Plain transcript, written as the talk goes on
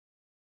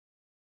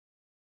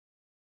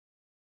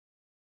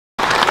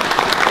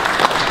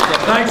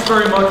thanks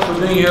very much for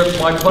being here. It's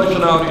my pleasure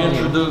now to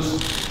introduce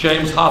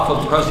James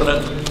Hoffa,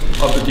 President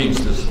of the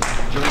Teamsters.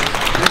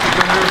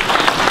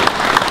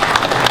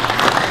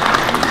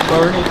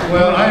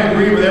 Well, I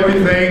agree with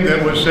everything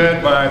that was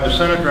said by the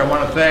Senator. I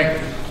want to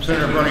thank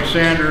Senator Bernie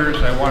Sanders.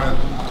 I want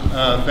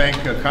to thank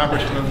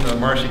Congressman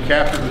Marcy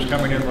Kaptur, who's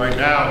coming in right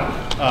now,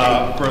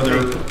 for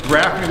the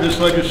drafting of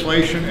this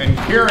legislation and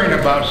caring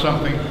about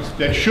something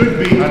that should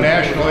be a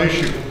national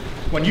issue.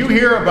 When you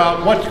hear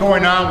about what's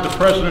going on with the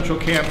presidential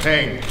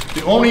campaign,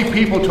 the only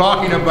people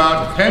talking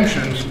about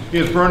pensions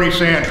is Bernie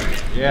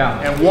Sanders. Yeah.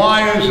 And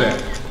why is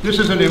that? This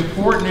is an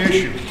important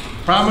issue.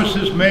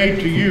 Promises made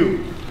to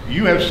you.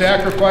 You have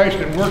sacrificed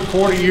and worked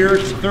 40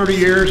 years and 30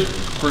 years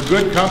for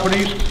good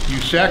companies. You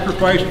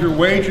sacrificed your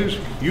wages.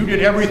 You did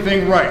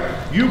everything right.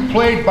 You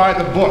played by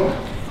the book.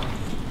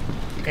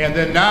 And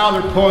then now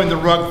they're pulling the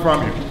rug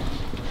from you.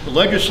 The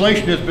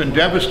legislation has been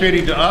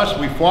devastating to us.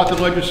 We fought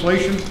the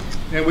legislation,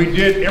 and we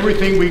did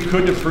everything we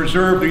could to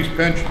preserve these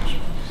pensions.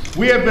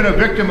 We have been a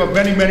victim of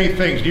many, many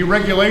things.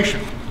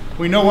 Deregulation.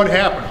 We know what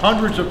happened.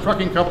 Hundreds of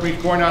trucking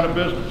companies going out of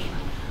business.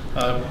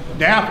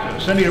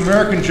 NAFTA, sending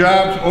American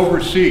jobs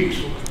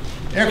overseas.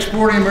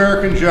 Exporting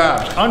American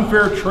jobs,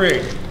 unfair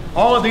trade.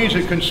 All of these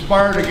have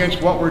conspired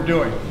against what we're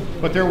doing.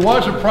 But there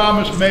was a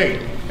promise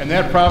made, and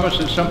that promise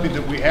is something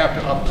that we have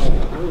to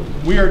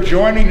uphold. We are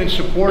joining and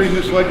supporting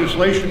this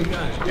legislation,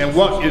 and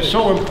what is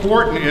so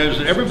important is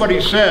that everybody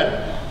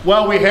said,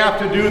 well, we have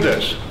to do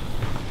this.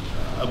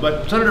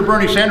 But Senator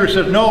Bernie Sanders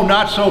said, no,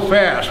 not so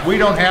fast. We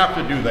don't have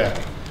to do that.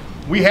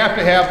 We have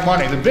to have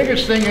money. The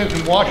biggest thing is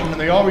in Washington,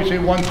 they always say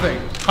one thing.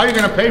 How are you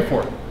going to pay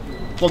for it?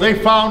 Well, they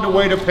found a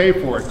way to pay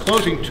for it,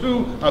 closing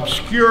two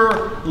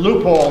obscure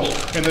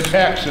loopholes in the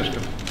tax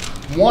system.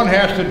 One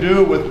has to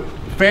do with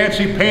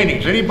fancy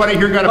paintings. Anybody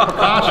here got a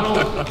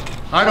Picasso?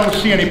 I don't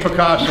see any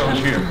Picassos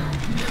here.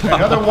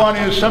 Another one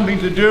is something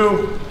to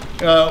do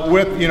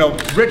with,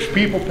 rich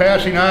people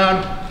passing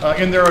on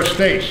in their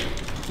estates.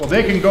 Well,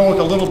 they can go with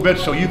a little bit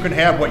so you can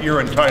have what you're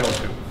entitled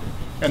to.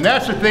 And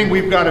that's the thing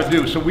we've got to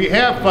do. So we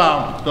have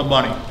found the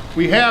money.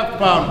 We have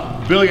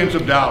found billions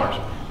of dollars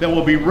that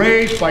will be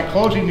raised by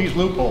closing these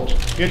loopholes.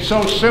 It's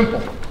so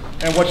simple.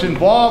 And what's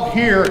involved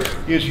here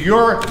is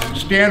your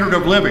standard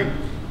of living,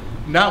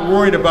 not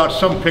worried about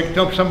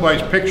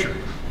somebody's picture.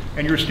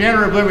 And your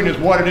standard of living is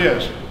what it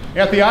is.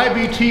 At the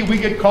IBT, we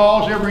get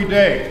calls every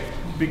day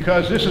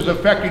because this is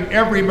affecting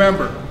every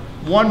member.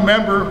 One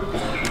member,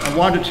 I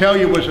wanted to tell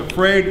you, was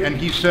afraid, and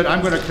he said,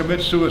 I'm going to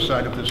commit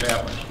suicide if this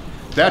happens.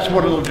 That's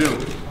what it'll do.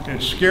 And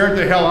it scared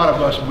the hell out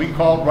of us. We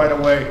called right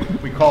away.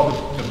 We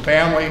called the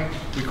family.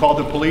 We called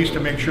the police to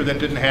make sure that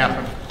didn't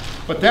happen.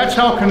 But that's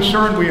how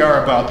concerned we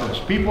are about this.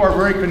 People are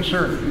very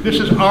concerned. This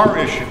is our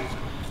issue.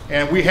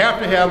 And we have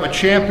to have a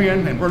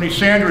champion, and Bernie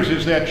Sanders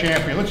is that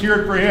champion. Let's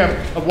hear it for him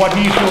of what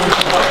he's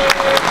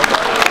doing.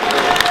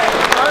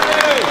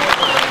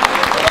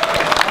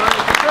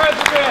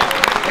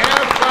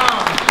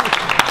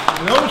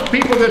 Those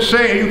people that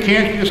say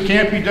this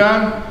can't be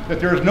done, that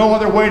there's no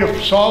other way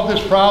to solve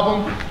this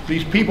problem,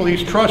 these people,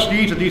 these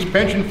trustees of these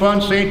pension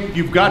funds saying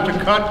you've got to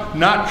cut,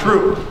 not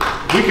true.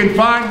 We can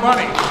find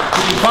money.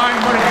 We can find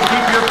money to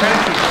keep your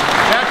pensions.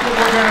 That's what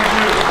we're going to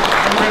do.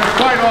 And we're going to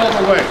fight all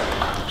the way.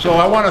 So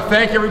I want to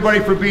thank everybody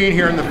for being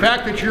here. And the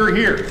fact that you're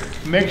here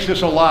makes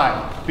this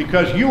alive,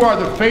 because you are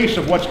the face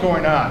of what's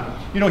going on.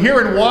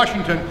 Here in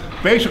Washington,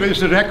 basically this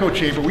is an echo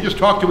chamber. We just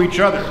talk to each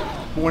other.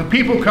 But when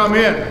people come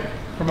in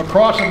from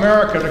across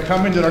America that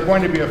come in that are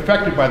going to be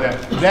affected by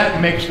that, that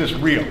makes this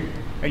real.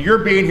 And your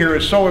being here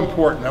is so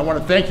important. I want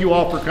to thank you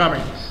all for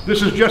coming.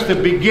 This is just the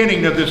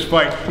beginning of this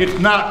fight. It's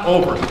not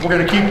over. We're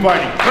going to keep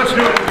fighting. Let's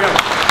do it together.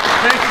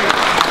 Thank you.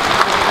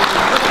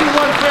 Let's do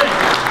one thing.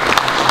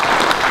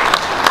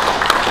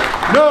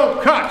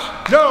 No cuts.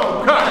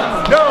 No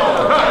cuts. No